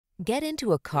Get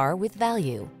into a car with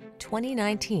value.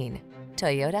 2019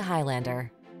 Toyota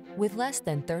Highlander. With less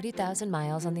than 30,000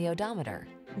 miles on the odometer,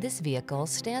 this vehicle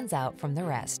stands out from the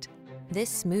rest. This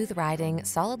smooth-riding,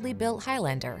 solidly built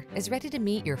Highlander is ready to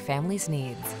meet your family's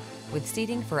needs. With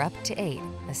seating for up to 8,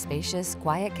 a spacious,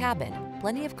 quiet cabin,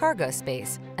 plenty of cargo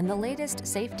space, and the latest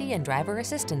safety and driver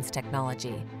assistance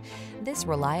technology. This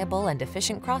reliable and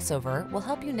efficient crossover will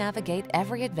help you navigate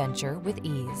every adventure with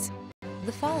ease.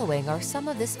 The following are some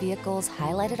of this vehicle's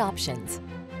highlighted options: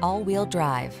 all-wheel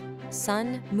drive,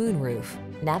 sun, moonroof,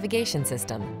 navigation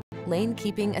system, lane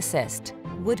keeping assist,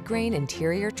 woodgrain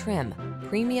interior trim,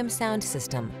 premium sound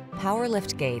system, power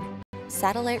liftgate,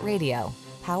 satellite radio,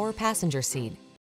 power passenger seat,